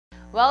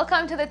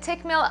Welcome to the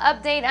Tickmill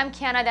update. I'm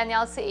Kiana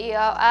Danielle,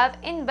 CEO of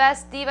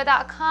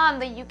InvestDiva.com.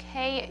 The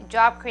UK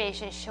job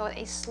creation showed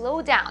a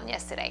slowdown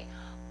yesterday,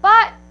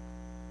 but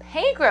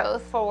pay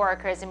growth for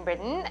workers in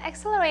Britain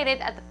accelerated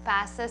at the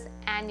fastest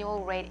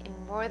annual rate in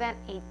more than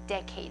a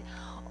decade.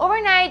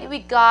 Overnight, we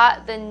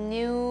got the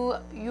new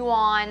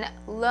yuan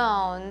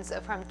loans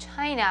from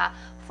China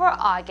for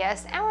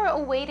August, and we're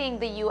awaiting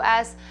the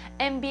US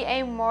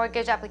MBA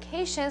mortgage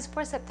applications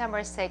for September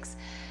 6th.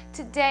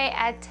 Today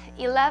at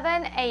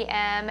 11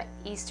 a.m.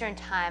 Eastern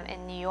Time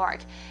in New York.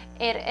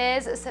 It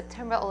is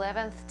September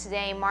 11th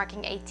today,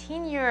 marking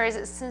 18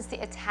 years since the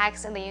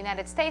attacks in the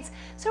United States,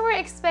 so we're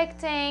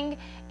expecting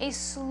a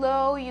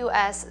slow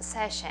US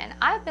session.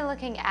 I've been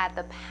looking at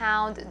the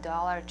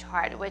pound-dollar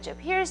chart, which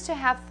appears to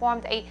have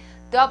formed a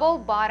double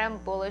bottom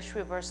bullish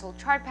reversal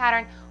chart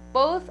pattern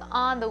both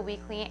on the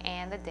weekly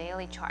and the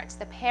daily charts.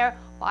 The pair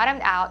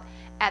bottomed out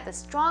at the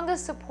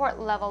strongest support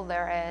level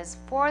there is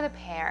for the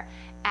pair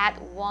at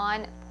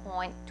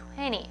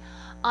 1.20.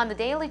 On the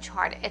daily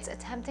chart, it's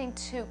attempting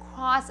to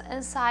cross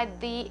inside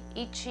the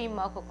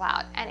Ichimoku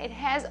cloud, and it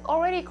has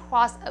already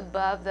crossed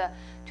above the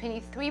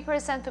 23%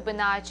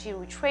 Fibonacci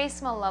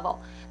retracement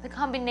level. The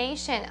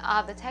combination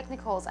of the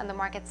technicals and the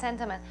market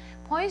sentiment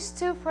points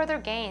to further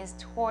gains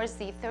towards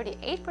the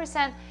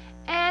 38%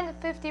 and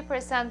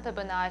 50%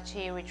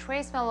 Fibonacci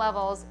retracement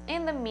levels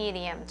in the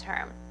medium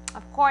term.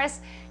 Of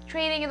course,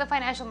 trading in the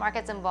financial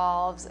markets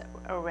involves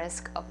a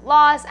risk of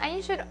loss, and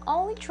you should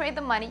only trade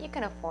the money you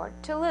can afford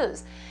to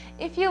lose.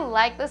 If you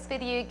like this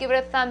video, give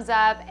it a thumbs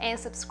up and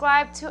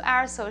subscribe to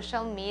our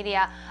social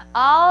media.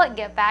 I'll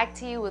get back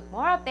to you with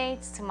more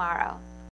updates tomorrow.